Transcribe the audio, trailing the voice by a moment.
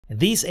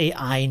These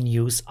AI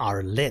news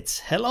are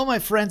lit. Hello my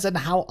friends, and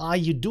how are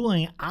you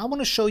doing? I want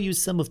to show you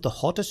some of the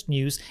hottest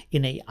news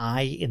in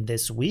AI in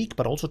this week,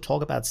 but also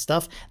talk about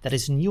stuff that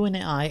is new in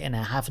AI and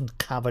I haven't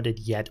covered it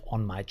yet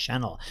on my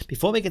channel.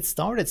 Before we get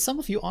started, some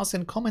of you ask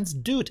in comments,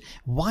 dude,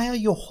 why are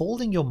you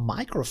holding your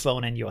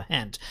microphone in your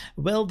hand?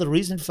 Well, the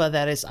reason for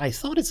that is I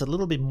thought it's a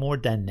little bit more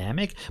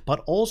dynamic, but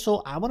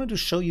also I wanted to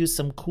show you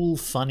some cool,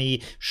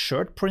 funny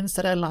shirt prints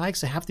that I like,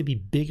 so I have to be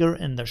bigger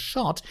in the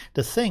shot.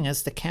 The thing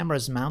is, the camera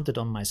is mounted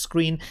on my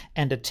screen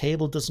and the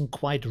table doesn't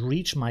quite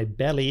reach my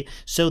belly,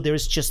 so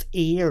there's just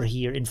air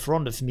here in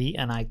front of me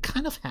and I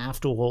kind of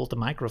have to hold the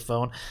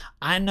microphone.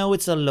 I know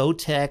it's a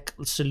low-tech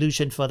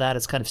solution for that,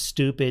 it's kind of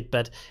stupid,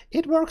 but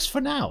it works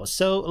for now.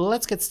 So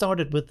let's get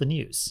started with the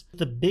news.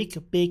 The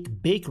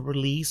big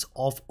release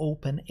of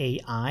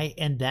OpenAI,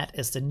 and that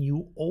is the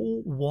new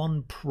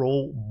O1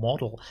 Pro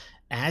model.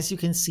 As you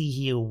can see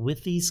here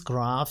with these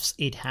graphs,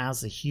 it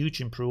has a huge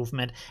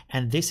improvement,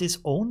 and this is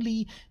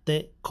only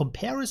the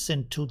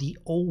comparison to the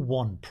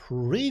O1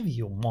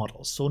 preview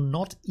model, so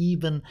not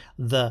even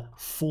the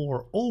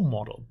 4.0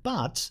 model.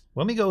 But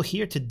when we go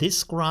here to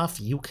this graph,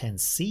 you can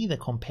see the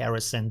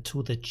comparison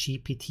to the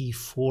GPT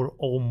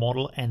 4.0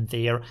 model, and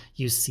there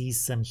you see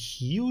some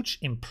huge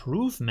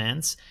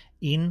improvements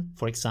in,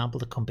 for example,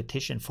 the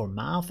competition for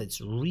math. It's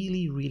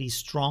really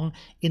strong.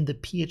 In the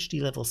PhD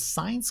level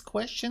science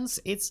questions,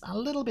 it's a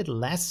little bit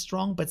less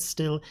strong, but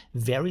still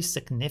very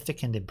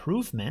significant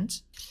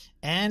improvement.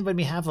 And when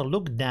we have a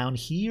look down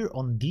here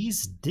on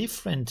these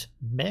different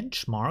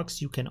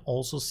benchmarks, you can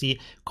also see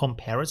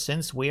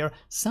comparisons where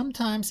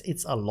sometimes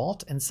it's a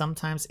lot and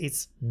sometimes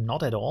it's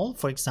not at all.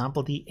 For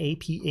example, the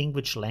AP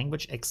English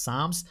language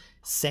exams,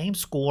 same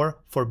score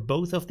for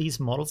both of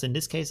these models. In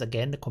this case,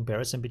 again, the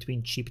comparison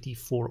between GPT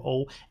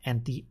 4.0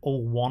 and the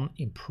O1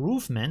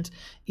 improvement.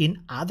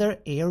 In other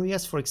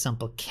areas, for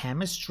example,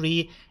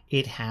 chemistry,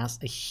 it has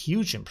a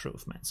huge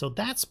improvement. So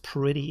that's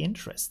pretty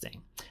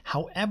interesting.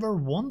 However,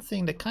 one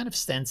thing that kind of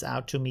stands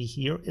out to me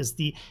here is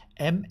the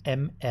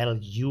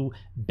MMLU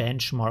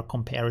benchmark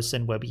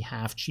comparison, where we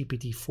have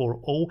GPT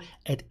 4.0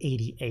 at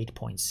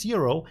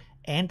 88.0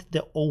 and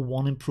the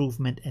O1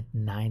 improvement at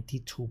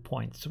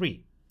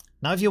 92.3.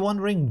 Now, if you're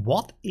wondering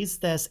what is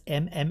this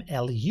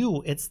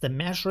MMLU, it's the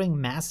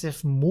Measuring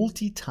Massive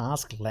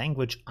Multitask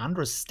Language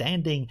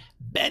Understanding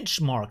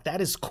Benchmark. That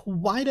is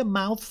quite a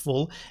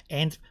mouthful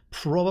and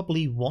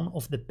probably one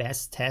of the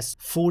best tests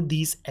for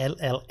these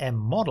LLM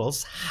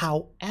models.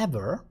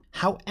 However,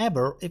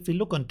 if we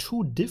look on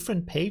two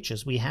different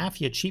pages, we have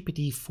here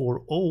GPT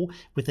 4.0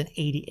 with an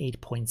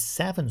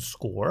 88.7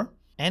 score.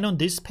 And on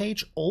this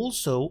page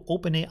also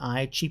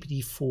OpenAI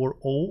GPT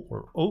 4.0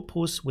 or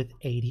Opus with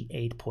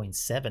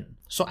 88.7.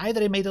 So either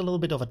they made a little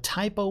bit of a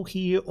typo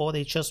here, or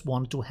they just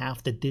want to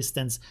have the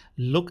distance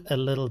look a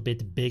little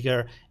bit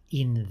bigger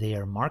in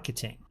their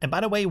marketing. And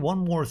by the way, one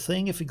more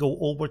thing, if we go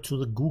over to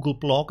the Google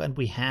blog and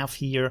we have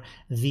here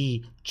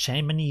the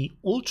Gemini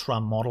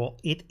Ultra model,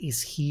 it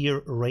is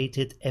here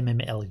rated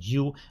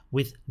MMLU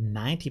with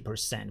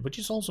 90%, which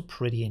is also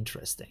pretty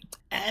interesting.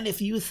 And if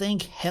you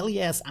think, hell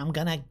yes, I'm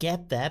gonna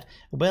get that,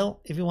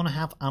 well, if you want to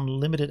have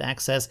unlimited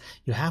access,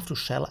 you have to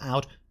shell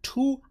out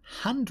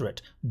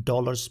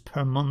 $200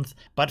 per month,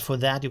 but for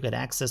that you get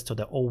access to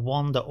the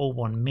O1, the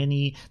O1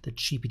 Mini, the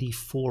GPT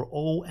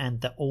 4.0 and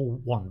the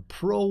O1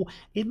 Pro.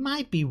 It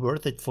might be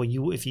worth it for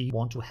you if you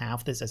want to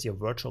have this as your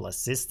virtual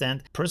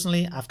assistant.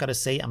 Personally, I've got to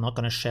say I'm not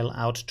going to shell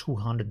out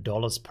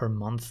 $200 per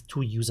month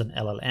to use an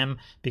LLM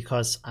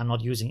because I'm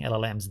not using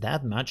LLMs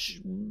that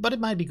much, but it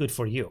might be good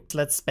for you.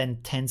 Let's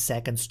spend 10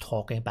 seconds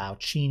talking about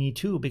Cheny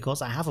too,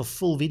 because I have a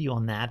full video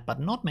on that,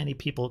 but not many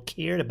people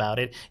cared about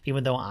it,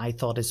 even though I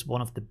thought it's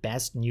one of the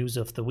best news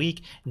of the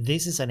week.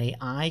 This is an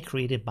AI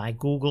created by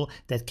Google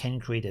that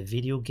can create a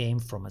video game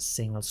from a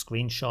single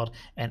screenshot,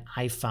 and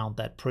I found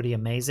that pretty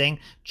amazing.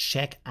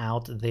 Check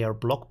out their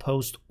blog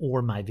post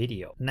or my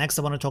video. Next,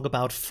 I want to talk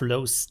about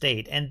flow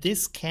state, and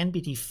this can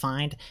be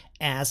defined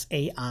as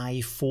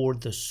AI for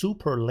the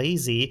super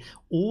lazy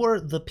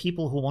or the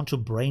people who want to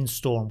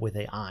brainstorm with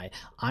AI.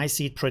 I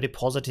see it pretty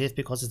positive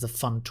because it's a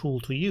fun tool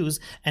to use,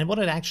 and what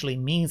it actually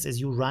means is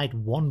you write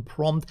one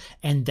prompt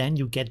and then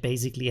you get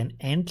basically an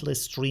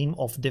endless stream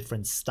of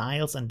different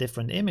styles and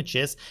different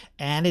images,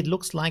 and it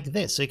looks like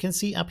this. So you can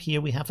see up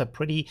here we have a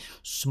pretty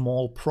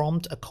small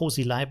prompt, a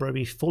cozy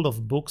library full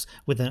of books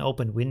with an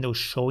open window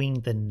showing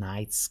the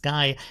night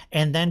sky,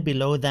 and then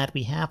below that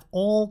we have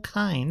all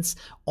kinds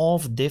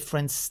of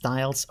different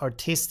styles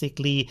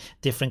artistically,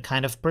 different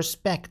kind of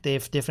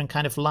perspective, different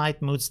kind of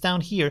light moods. Down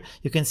here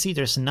you can see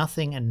there's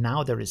nothing and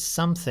now there is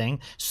something,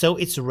 so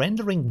it's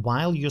rendering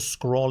while you're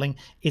scrolling,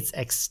 it's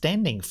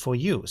extending for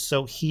you.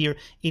 So here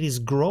it is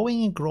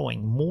growing and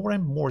growing, more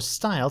and more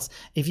styles.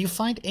 If you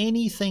find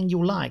anything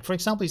you like, for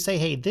example, you say,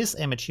 hey, this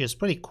image here is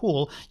pretty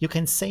cool, you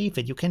can save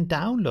it, you can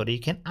download it, you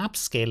can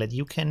upscale it,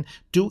 you can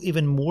do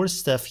even more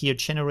stuff here,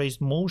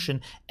 generate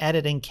motion,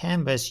 edit in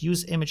canvas,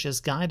 use images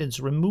guidance,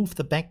 remove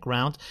the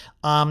background.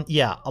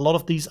 Yeah, a lot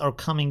of these are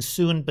coming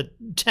soon, but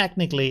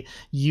technically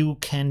you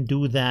can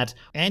do that.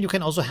 And you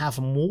can also have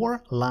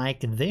more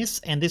like this.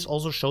 And this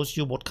also shows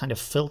you what kind of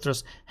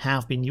filters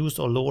have been used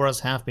or LoRa's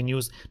have been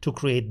used to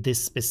create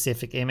this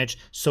specific image.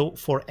 So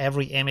for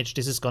every image,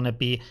 this is going to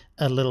be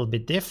a little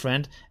bit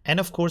different. And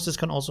of course, this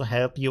can also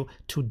help you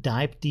to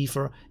dive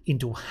deeper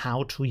into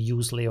how to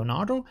use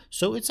Leonardo.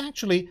 So it's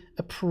actually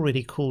a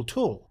pretty cool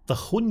tool. The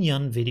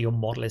hunyuanVideo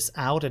model is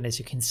out, and as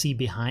you can see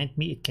behind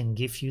me, it can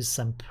give you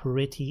some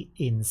pretty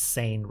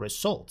insane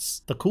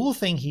results. The cool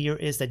thing here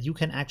is that you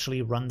can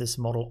actually run this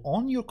model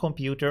on your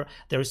computer.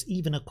 There's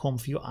even a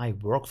Comfyui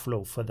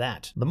workflow for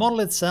that. The model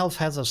itself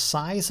has a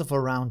size of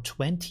around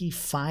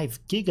 25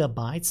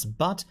 gigabytes,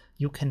 but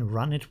you can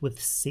run it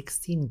with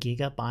 16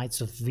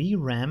 gigabytes of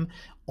VRAM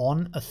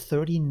on a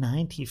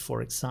 3090,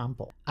 for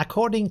example.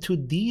 According to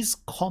these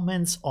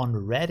comments on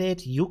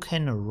Reddit, you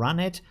can run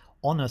it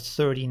on a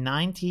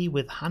 3090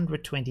 with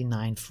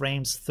 129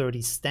 frames,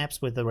 30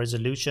 steps with a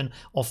resolution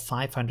of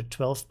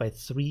 512 by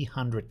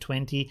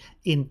 320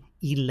 in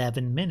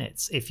 11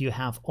 minutes. If you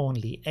have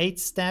only 8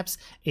 steps,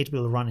 it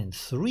will run in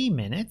 3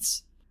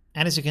 minutes.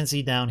 And as you can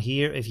see down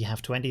here, if you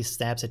have 20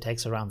 steps, it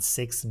takes around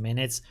 6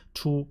 minutes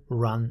to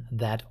run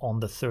that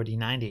on the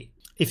 3090.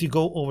 If you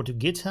go over to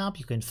GitHub,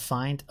 you can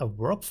find a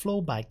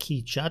workflow by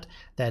Keyframe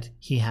that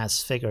he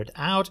has figured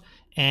out.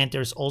 And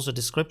there's also a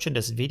description,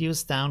 there's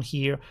videos down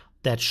here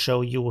that show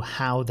you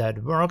how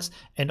that works,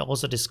 and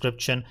also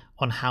description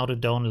on how to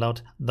download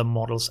the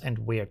models and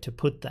where to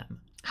put them.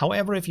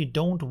 However, if you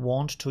don't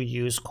want to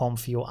use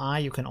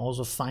Comfyui, you can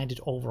also find it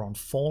over on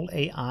Fall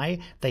AI.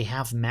 They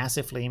have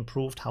massively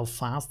improved how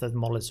fast that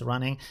model is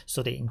running,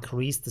 so they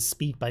increased the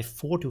speed by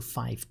 4 to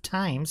 5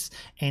 times.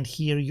 And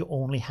here you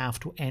only have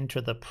to enter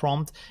the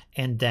prompt,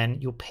 and then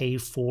you pay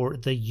for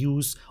the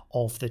use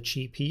of the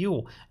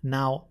GPU.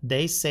 Now,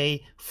 they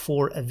say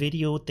for a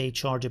video, they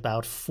charge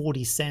about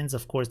 40 cents.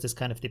 Of course, this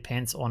kind of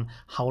depends on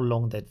how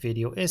long that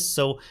video is.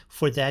 So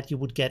for that, you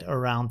would get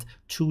around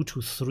 2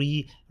 to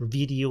 3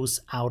 videos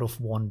out of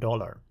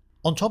 $1.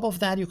 On top of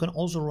that, you can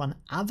also run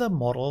other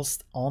models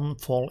on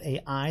Fall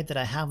AI that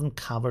I haven't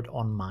covered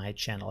on my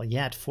channel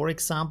yet. For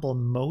example,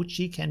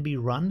 Moji can be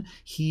run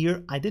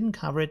here. I didn't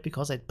cover it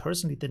because I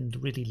personally didn't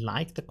really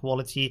like the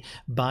quality,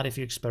 but if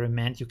you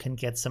experiment, you can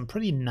get some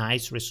pretty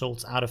nice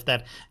results out of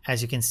that,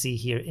 as you can see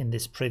here in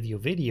this preview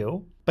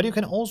video. But you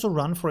can also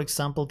run, for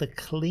example, the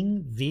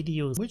Cling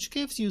videos, which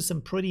gives you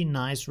some pretty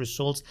nice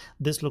results.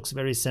 This looks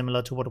very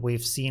similar to what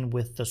we've seen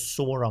with the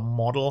Sora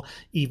model,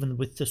 even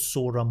with the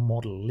Sora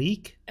model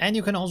leak. And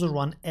you can also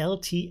run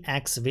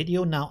LTX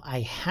video. Now,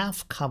 I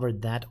have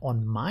covered that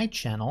on my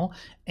channel,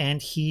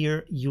 and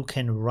here you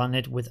can run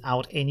it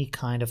without any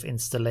kind of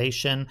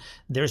installation.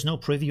 There's no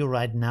preview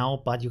right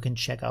now, but you can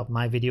check out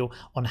my video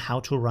on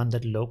how to run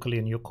that locally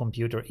on your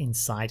computer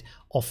inside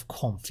of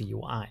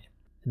Comfyui.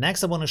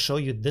 Next, I want to show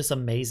you this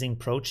amazing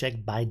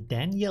project by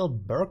Daniel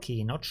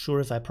Berkey. Not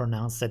sure if I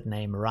pronounced that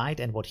name right.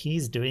 And what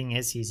he's doing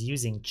is he's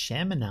using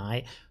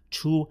Gemini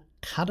to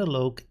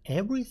catalog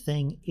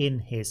everything in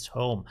his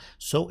home.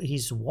 So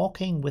he's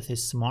walking with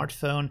his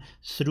smartphone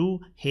through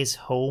his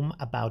home,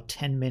 about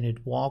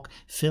 10-minute walk,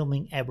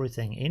 filming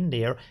everything in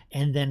there.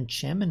 And then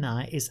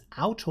Gemini is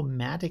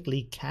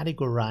automatically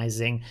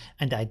categorizing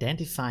and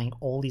identifying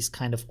all these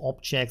kind of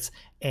objects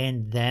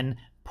and then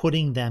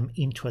putting them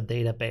into a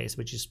database,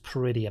 which is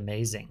pretty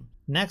amazing.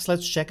 Next,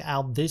 let's check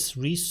out this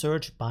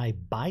research by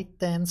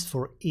Byte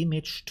for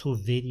image to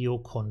video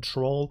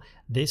control.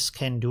 This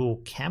can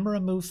do camera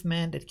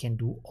movement, it can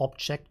do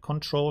object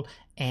control,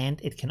 and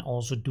it can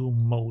also do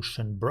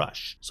motion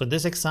brush. So in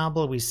this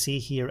example, we see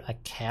here a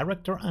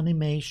character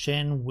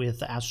animation with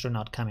the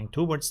astronaut coming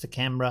towards the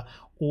camera,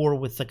 or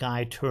with the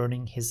guy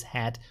turning his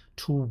head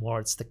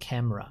towards the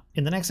camera.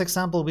 In the next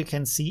example, we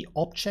can see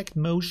object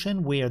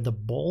motion where the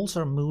balls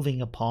are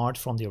moving apart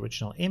from the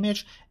original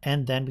image.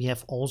 And then we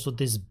have also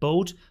this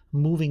boat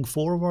moving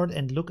forward,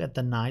 and look at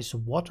the nice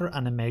water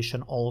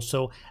animation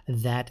also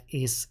that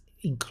is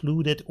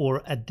included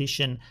or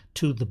addition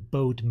to the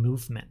boat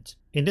movement.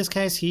 In this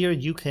case here,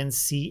 you can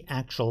see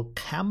actual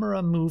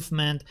camera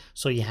movement.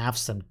 So you have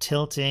some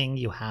tilting,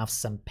 you have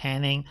some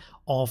panning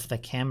of the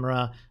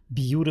camera,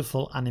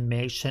 beautiful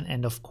animation,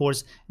 and of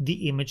course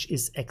the image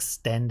is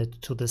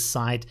extended to the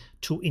side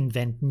to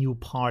invent new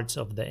parts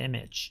of the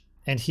image.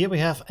 And here we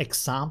have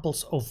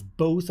examples of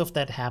both of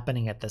that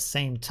happening at the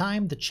same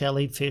time. The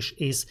jellyfish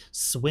is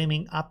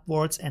swimming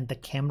upwards and the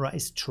camera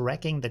is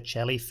tracking the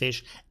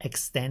jellyfish,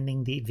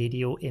 extending the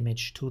video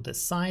image to the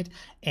side.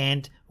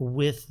 And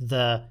with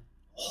the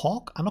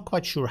hawk, I'm not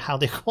quite sure how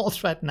they're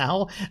called right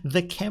now,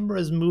 the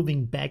camera is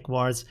moving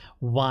backwards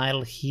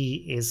while he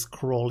is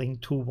crawling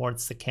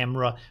towards the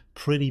camera.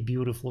 Pretty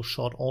beautiful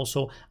shot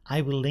also. I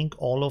will link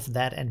all of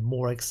that and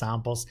more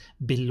examples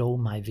below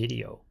my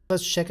video.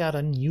 Let's check out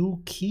a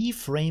new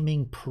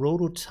keyframing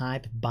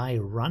prototype by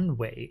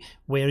Runway,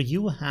 where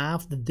you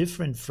have the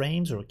different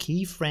frames or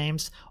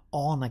keyframes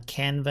on a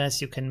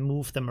canvas. You can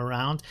move them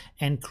around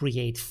and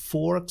create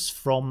forks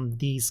from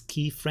these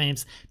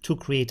keyframes to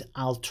create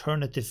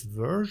alternative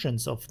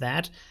versions of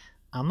that.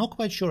 I'm not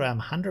quite sure I'm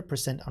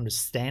 100%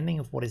 understanding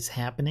of what is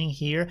happening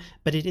here,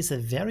 but it is a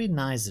very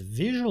nice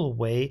visual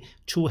way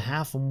to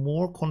have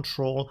more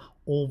control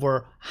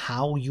over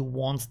how you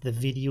want the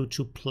video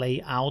to play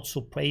out.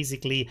 So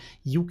basically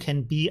you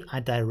can be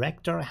a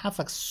director, have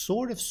a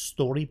sort of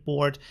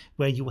storyboard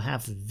where you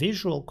have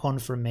visual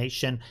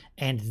confirmation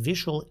and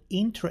visual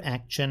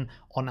interaction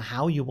on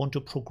how you want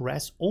to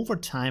progress over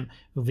time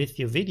with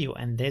your video.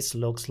 And this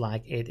looks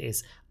like it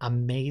is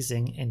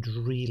amazing and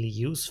really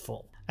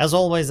useful. As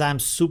always, I'm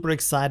super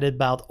excited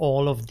about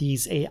all of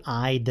these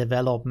AI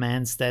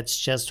developments. That's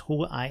just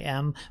who I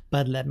am.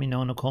 But let me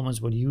know in the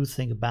comments what you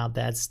think about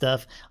that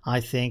stuff. I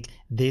think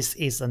this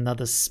is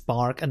another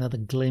spark, another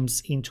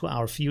glimpse into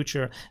our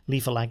future.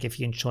 Leave a like if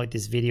you enjoyed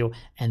this video,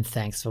 and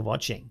thanks for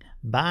watching.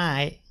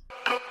 Bye.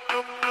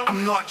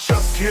 I'm not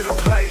just here to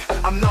play,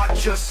 I'm not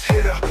just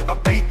here to, a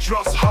beat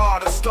drops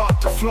hard and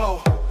start to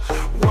flow.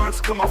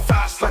 Words come out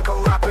fast like a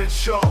rapid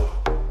show.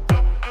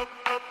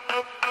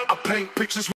 I paint pictures